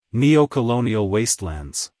Neocolonial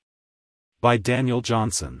Wastelands. By Daniel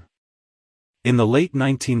Johnson. In the late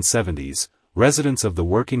 1970s, residents of the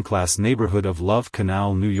working-class neighborhood of Love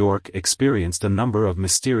Canal, New York experienced a number of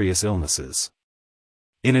mysterious illnesses.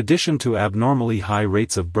 In addition to abnormally high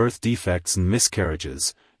rates of birth defects and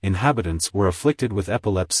miscarriages, inhabitants were afflicted with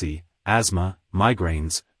epilepsy, asthma,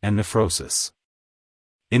 migraines, and nephrosis.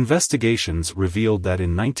 Investigations revealed that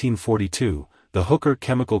in 1942, the Hooker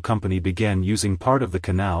Chemical Company began using part of the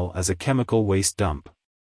canal as a chemical waste dump.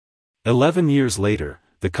 11 years later,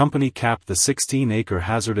 the company capped the 16-acre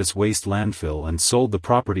hazardous waste landfill and sold the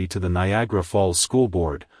property to the Niagara Falls School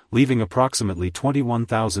Board, leaving approximately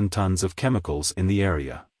 21,000 tons of chemicals in the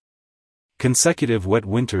area. Consecutive wet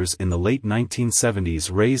winters in the late 1970s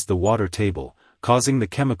raised the water table, causing the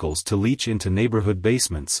chemicals to leach into neighborhood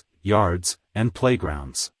basements, yards, and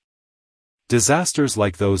playgrounds. Disasters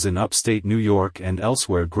like those in upstate New York and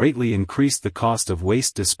elsewhere greatly increased the cost of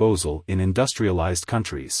waste disposal in industrialized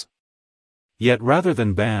countries. Yet rather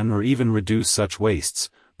than ban or even reduce such wastes,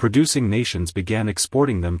 producing nations began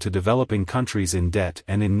exporting them to developing countries in debt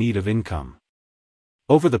and in need of income.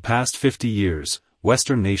 Over the past 50 years,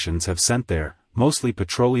 Western nations have sent their, mostly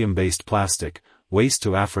petroleum-based plastic, waste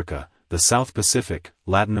to Africa, the South Pacific,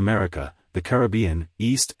 Latin America, the Caribbean,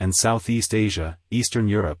 East and Southeast Asia, Eastern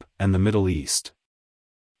Europe, and the Middle East.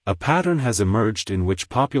 A pattern has emerged in which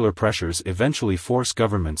popular pressures eventually force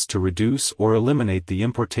governments to reduce or eliminate the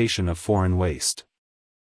importation of foreign waste.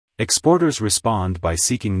 Exporters respond by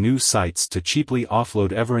seeking new sites to cheaply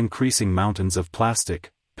offload ever-increasing mountains of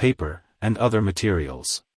plastic, paper, and other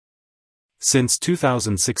materials. Since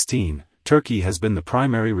 2016, Turkey has been the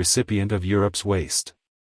primary recipient of Europe's waste.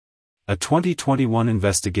 A 2021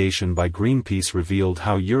 investigation by Greenpeace revealed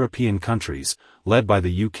how European countries, led by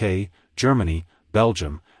the UK, Germany,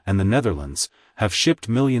 Belgium, and the Netherlands, have shipped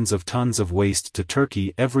millions of tons of waste to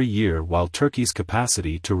Turkey every year while Turkey's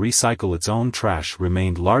capacity to recycle its own trash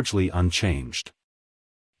remained largely unchanged.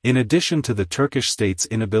 In addition to the Turkish state's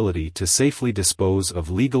inability to safely dispose of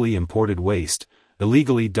legally imported waste,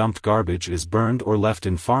 illegally dumped garbage is burned or left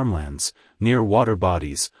in farmlands, near water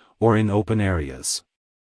bodies, or in open areas.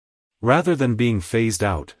 Rather than being phased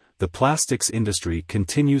out, the plastics industry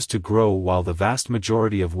continues to grow while the vast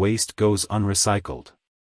majority of waste goes unrecycled.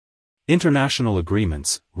 International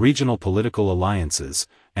agreements, regional political alliances,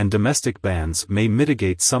 and domestic bans may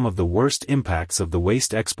mitigate some of the worst impacts of the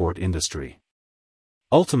waste export industry.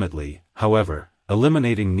 Ultimately, however,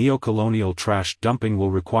 eliminating neocolonial trash dumping will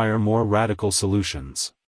require more radical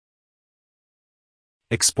solutions.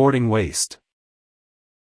 Exporting waste.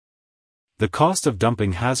 The cost of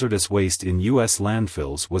dumping hazardous waste in U.S.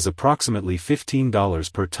 landfills was approximately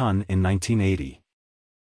 $15 per ton in 1980.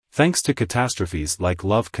 Thanks to catastrophes like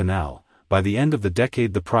Love Canal, by the end of the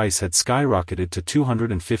decade the price had skyrocketed to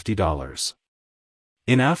 $250.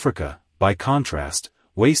 In Africa, by contrast,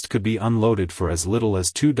 waste could be unloaded for as little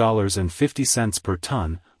as $2.50 per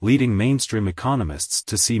ton, leading mainstream economists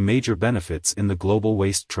to see major benefits in the global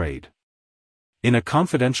waste trade. In a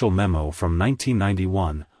confidential memo from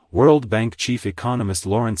 1991, World Bank chief economist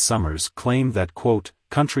Lawrence Summers claimed that, quote,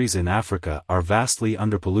 countries in Africa are vastly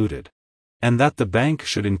underpolluted, and that the bank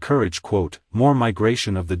should encourage, quote, more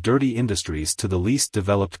migration of the dirty industries to the least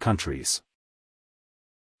developed countries.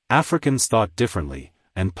 Africans thought differently,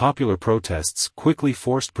 and popular protests quickly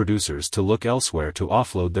forced producers to look elsewhere to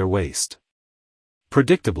offload their waste.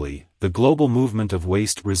 Predictably, the global movement of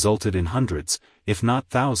waste resulted in hundreds, if not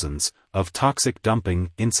thousands, of toxic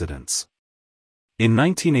dumping incidents. In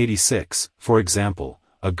 1986, for example,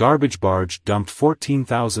 a garbage barge dumped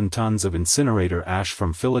 14,000 tons of incinerator ash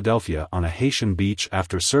from Philadelphia on a Haitian beach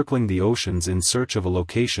after circling the oceans in search of a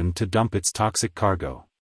location to dump its toxic cargo.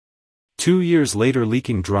 2 years later,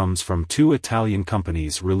 leaking drums from 2 Italian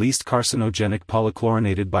companies released carcinogenic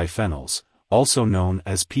polychlorinated biphenyls, also known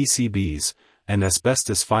as PCBs, and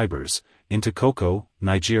asbestos fibers, into cocoa,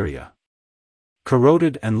 Nigeria.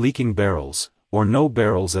 Corroded and leaking barrels, or no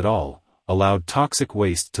barrels at all, allowed toxic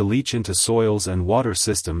waste to leach into soils and water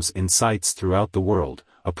systems in sites throughout the world,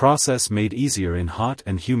 a process made easier in hot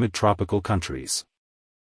and humid tropical countries.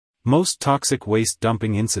 Most toxic waste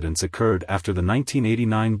dumping incidents occurred after the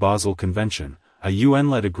 1989 Basel Convention, a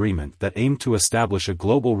UN-led agreement that aimed to establish a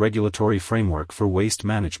global regulatory framework for waste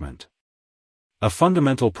management. A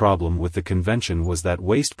fundamental problem with the convention was that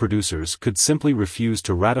waste producers could simply refuse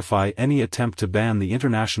to ratify any attempt to ban the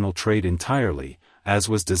international trade entirely, as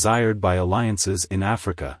was desired by alliances in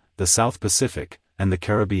Africa, the South Pacific, and the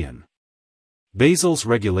Caribbean. Basel's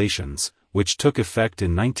regulations, which took effect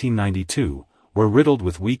in 1992, were riddled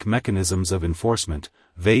with weak mechanisms of enforcement,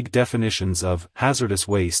 vague definitions of hazardous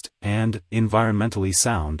waste and environmentally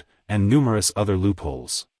sound, and numerous other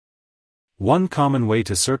loopholes. One common way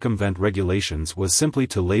to circumvent regulations was simply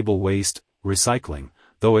to label waste recycling,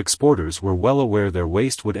 though exporters were well aware their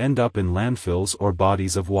waste would end up in landfills or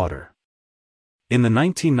bodies of water. In the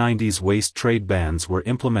 1990s, waste trade bans were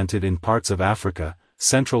implemented in parts of Africa,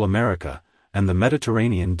 Central America, and the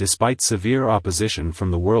Mediterranean despite severe opposition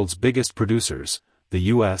from the world's biggest producers, the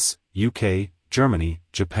US, UK, Germany,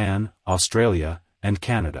 Japan, Australia, and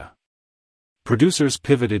Canada. Producers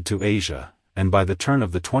pivoted to Asia, and by the turn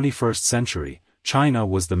of the 21st century, China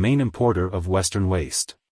was the main importer of Western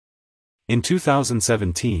waste. In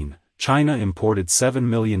 2017, China imported 7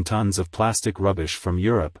 million tons of plastic rubbish from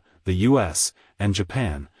Europe, the US, and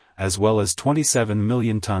Japan, as well as 27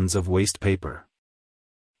 million tons of waste paper.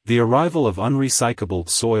 The arrival of unrecyclable,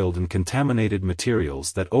 soiled and contaminated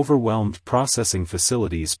materials that overwhelmed processing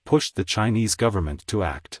facilities pushed the Chinese government to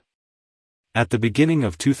act. At the beginning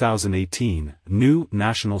of 2018, new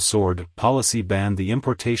National Sword policy banned the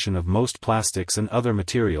importation of most plastics and other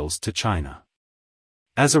materials to China.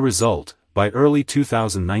 As a result, by early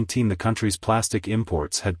 2019 the country's plastic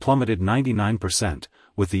imports had plummeted 99%,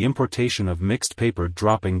 with the importation of mixed paper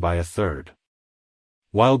dropping by a third.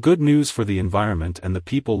 While good news for the environment and the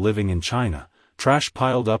people living in China, trash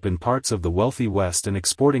piled up in parts of the wealthy West and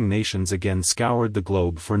exporting nations again scoured the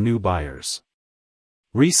globe for new buyers.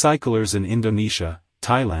 Recyclers in Indonesia,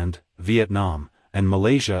 Thailand, Vietnam, and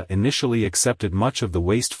Malaysia initially accepted much of the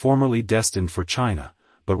waste formerly destined for China,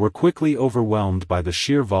 but were quickly overwhelmed by the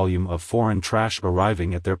sheer volume of foreign trash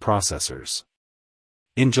arriving at their processors.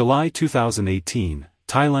 In July 2018,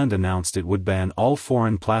 Thailand announced it would ban all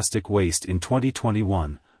foreign plastic waste in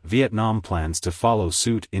 2021, Vietnam plans to follow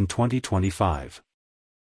suit in 2025.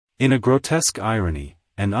 In a grotesque irony,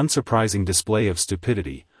 and unsurprising display of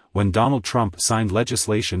stupidity, when Donald Trump signed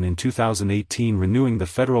legislation in 2018 renewing the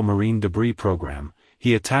federal marine debris program,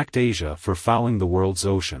 he attacked Asia for fouling the world's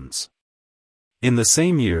oceans. In the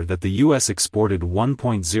same year that the U.S. exported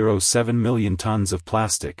 1.07 million tons of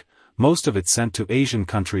plastic, most of it sent to Asian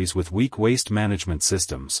countries with weak waste management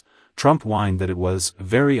systems, Trump whined that it was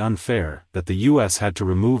very unfair that the U.S. had to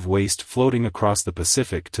remove waste floating across the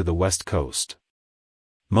Pacific to the West Coast.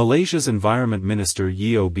 Malaysia's Environment Minister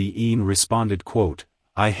Yeo Bee Een responded, quote,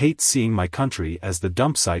 "I hate seeing my country as the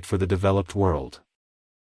dump site for the developed world.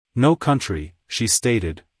 No country," she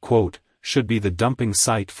stated, quote, "should be the dumping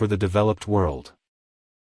site for the developed world."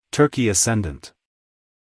 Turkey ascendant.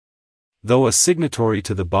 Though a signatory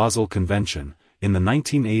to the Basel Convention, in the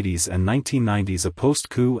 1980s and 1990s a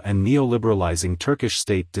post-coup and neoliberalizing Turkish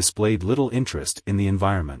state displayed little interest in the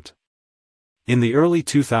environment. In the early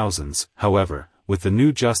 2000s, however, with the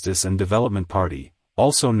new Justice and Development Party,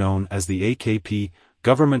 also known as the AKP,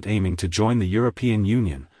 government aiming to join the European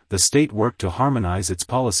Union, the state worked to harmonize its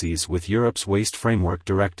policies with Europe's Waste Framework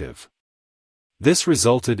Directive. This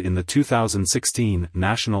resulted in the 2016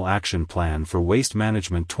 National Action Plan for Waste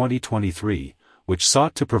Management 2023, which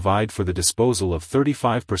sought to provide for the disposal of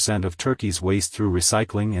 35% of Turkey's waste through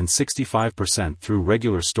recycling and 65% through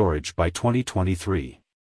regular storage by 2023.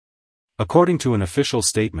 According to an official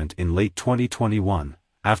statement in late 2021,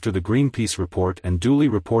 after the Greenpeace report and duly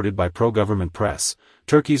reported by pro-government press,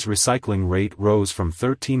 Turkey's recycling rate rose from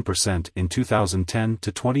 13% in 2010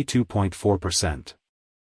 to 22.4%.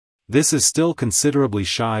 This is still considerably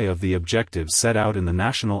shy of the objectives set out in the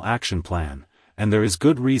National Action Plan, and there is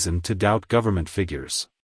good reason to doubt government figures.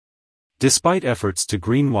 Despite efforts to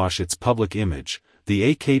greenwash its public image,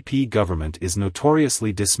 the AKP government is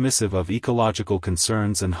notoriously dismissive of ecological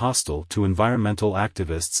concerns and hostile to environmental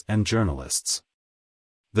activists and journalists.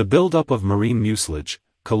 The buildup of marine mucilage,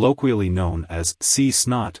 colloquially known as sea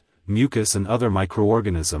snot, mucus and other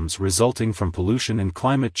microorganisms resulting from pollution and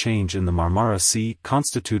climate change in the Marmara Sea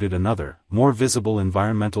constituted another, more visible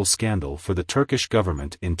environmental scandal for the Turkish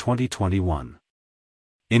government in 2021.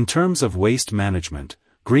 In terms of waste management,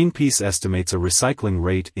 Greenpeace estimates a recycling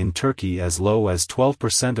rate in Turkey as low as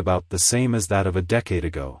 12%, about the same as that of a decade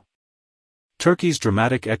ago. Turkey's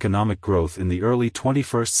dramatic economic growth in the early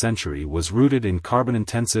 21st century was rooted in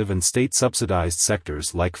carbon-intensive and state-subsidized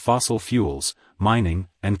sectors like fossil fuels, mining,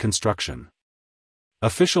 and construction.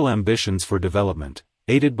 Official ambitions for development,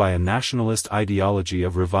 aided by a nationalist ideology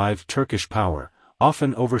of revived Turkish power,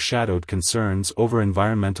 often overshadowed concerns over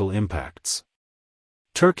environmental impacts.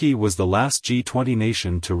 Turkey was the last G20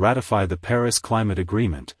 nation to ratify the Paris Climate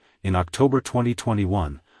Agreement, in October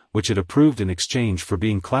 2021, which it approved in exchange for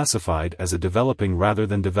being classified as a developing rather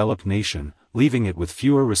than developed nation, leaving it with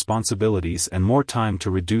fewer responsibilities and more time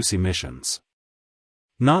to reduce emissions.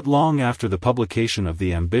 Not long after the publication of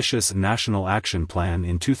the ambitious National Action Plan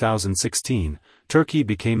in 2016, Turkey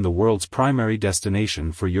became the world's primary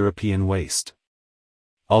destination for European waste.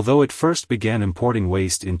 Although it first began importing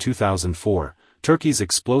waste in 2004, Turkey's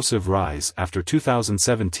explosive rise after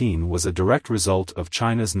 2017 was a direct result of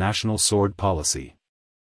China's national sword policy.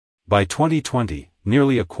 By 2020,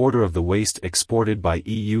 nearly a quarter of the waste exported by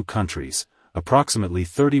EU countries, approximately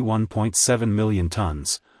 31.7 million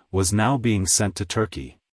tons, was now being sent to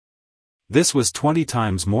Turkey. This was 20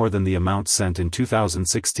 times more than the amount sent in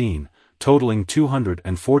 2016, totaling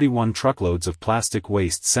 241 truckloads of plastic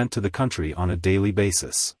waste sent to the country on a daily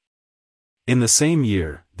basis. In the same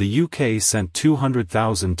year, the UK sent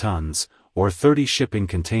 200,000 tons, or 30 shipping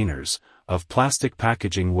containers, of plastic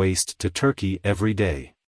packaging waste to Turkey every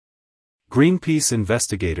day. Greenpeace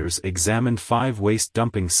investigators examined 5 waste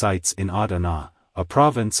dumping sites in Adana, a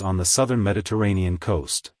province on the southern Mediterranean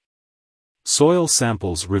coast. Soil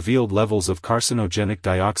samples revealed levels of carcinogenic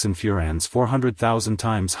dioxinfurans 400,000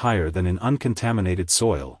 times higher than in uncontaminated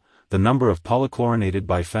soil. The number of polychlorinated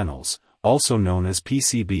biphenyls, also known as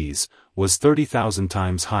PCBs, was 30,000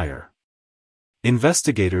 times higher.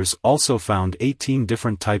 Investigators also found 18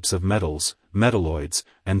 different types of metals, metalloids,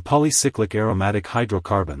 and polycyclic aromatic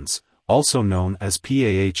hydrocarbons, also known as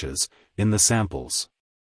PAHs, in the samples.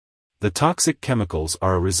 The toxic chemicals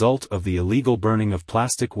are a result of the illegal burning of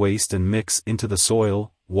plastic waste and mix into the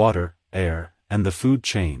soil, water, air, and the food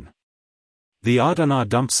chain. The Adana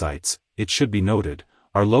dump sites, it should be noted,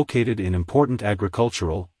 are located in important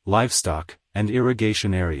agricultural, livestock, and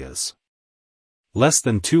irrigation areas. Less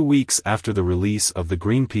than 2 weeks after the release of the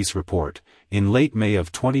Greenpeace report, in late May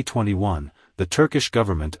of 2021, the Turkish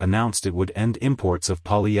government announced it would end imports of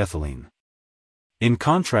polyethylene. In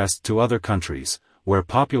contrast to other countries, where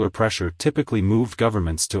popular pressure typically moved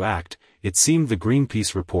governments to act, it seemed the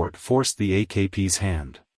Greenpeace report forced the AKP's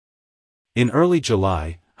hand. In early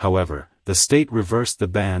July, however, the state reversed the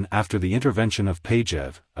ban after the intervention of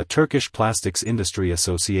PAJEV, a Turkish plastics industry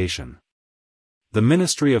association. The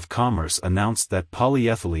Ministry of Commerce announced that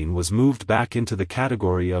polyethylene was moved back into the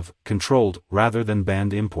category of controlled rather than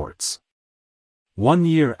banned imports. 1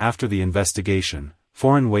 year after the investigation,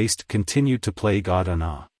 foreign waste continued to plague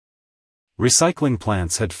Adana. Recycling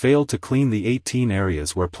plants had failed to clean the 18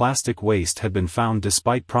 areas where plastic waste had been found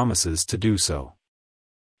despite promises to do so.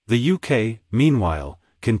 The UK, meanwhile,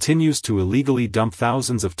 continues to illegally dump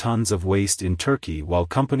thousands of tons of waste in Turkey while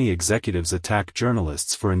company executives attack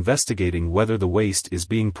journalists for investigating whether the waste is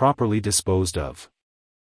being properly disposed of.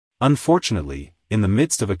 Unfortunately, in the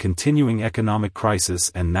midst of a continuing economic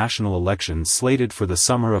crisis and national elections slated for the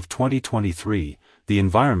summer of 2023, the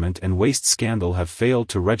environment and waste scandal have failed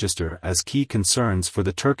to register as key concerns for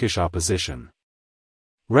the Turkish opposition.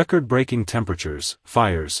 Record-breaking temperatures,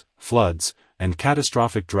 fires, floods, and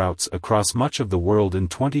catastrophic droughts across much of the world in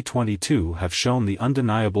 2022 have shown the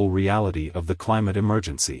undeniable reality of the climate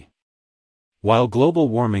emergency. While global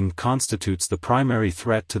warming constitutes the primary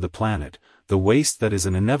threat to the planet, the waste that is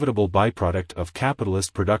an inevitable byproduct of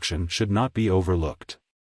capitalist production should not be overlooked.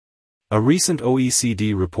 A recent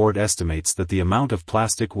OECD report estimates that the amount of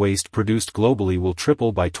plastic waste produced globally will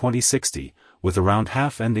triple by 2060, with around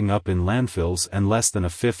half ending up in landfills and less than a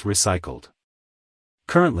fifth recycled.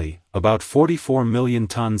 Currently, about 44 million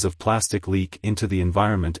tons of plastic leak into the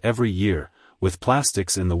environment every year, with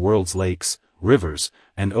plastics in the world's lakes, rivers,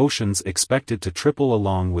 and oceans expected to triple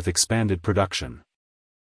along with expanded production.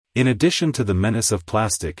 In addition to the menace of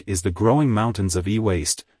plastic is the growing mountains of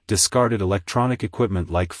e-waste, discarded electronic equipment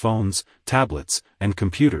like phones, tablets, and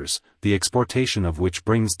computers, the exportation of which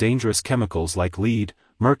brings dangerous chemicals like lead,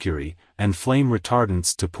 mercury, and flame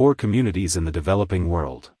retardants to poor communities in the developing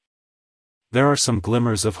world. There are some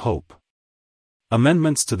glimmers of hope.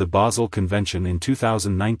 Amendments to the Basel Convention in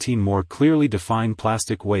 2019 more clearly define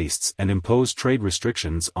plastic wastes and impose trade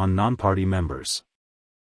restrictions on non-party members.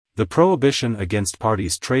 The prohibition against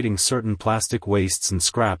parties trading certain plastic wastes and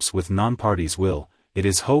scraps with non-parties will, it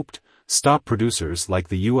is hoped, stop producers like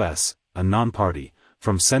the US, a non-party,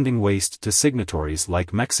 from sending waste to signatories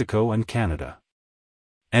like Mexico and Canada.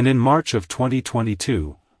 And in March of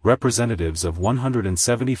 2022, representatives of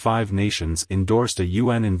 175 nations endorsed a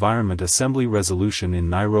UN Environment Assembly resolution in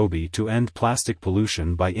Nairobi to end plastic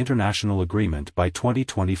pollution by international agreement by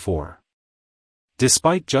 2024.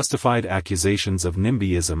 Despite justified accusations of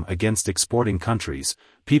NIMBYism against exporting countries,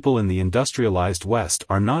 people in the industrialized West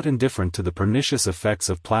are not indifferent to the pernicious effects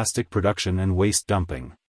of plastic production and waste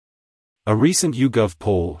dumping. A recent YouGov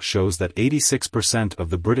poll shows that 86%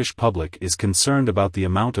 of the British public is concerned about the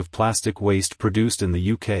amount of plastic waste produced in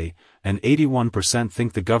the UK, and 81%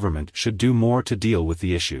 think the government should do more to deal with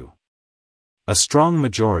the issue. A strong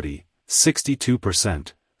majority,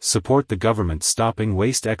 62%, support the government stopping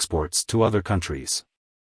waste exports to other countries.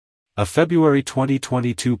 A February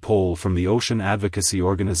 2022 poll from the ocean advocacy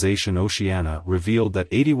organization Oceana revealed that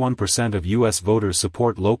 81% of U.S. voters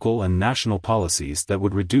support local and national policies that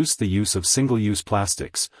would reduce the use of single-use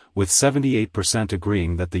plastics, with 78%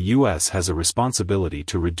 agreeing that the U.S. has a responsibility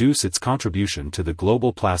to reduce its contribution to the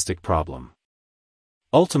global plastic problem.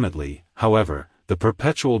 Ultimately, however, the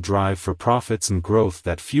perpetual drive for profits and growth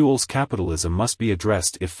that fuels capitalism must be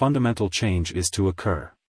addressed if fundamental change is to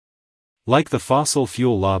occur. Like the fossil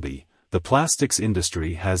fuel lobby, the plastics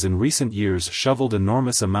industry has in recent years shoveled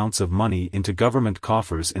enormous amounts of money into government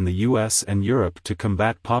coffers in the US and Europe to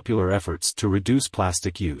combat popular efforts to reduce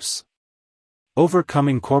plastic use.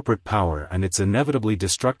 Overcoming corporate power and its inevitably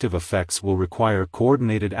destructive effects will require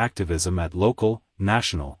coordinated activism at local,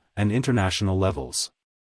 national, and international levels.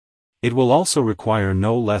 It will also require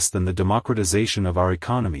no less than the democratization of our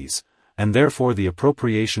economies, and therefore the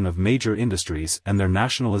appropriation of major industries and their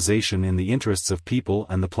nationalization in the interests of people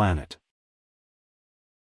and the planet.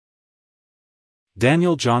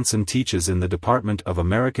 Daniel Johnson teaches in the Department of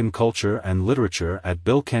American Culture and Literature at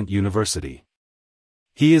Bill Kent University.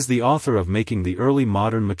 He is the author of Making the Early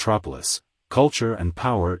Modern Metropolis, Culture and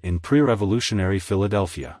Power in Pre-Revolutionary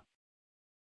Philadelphia.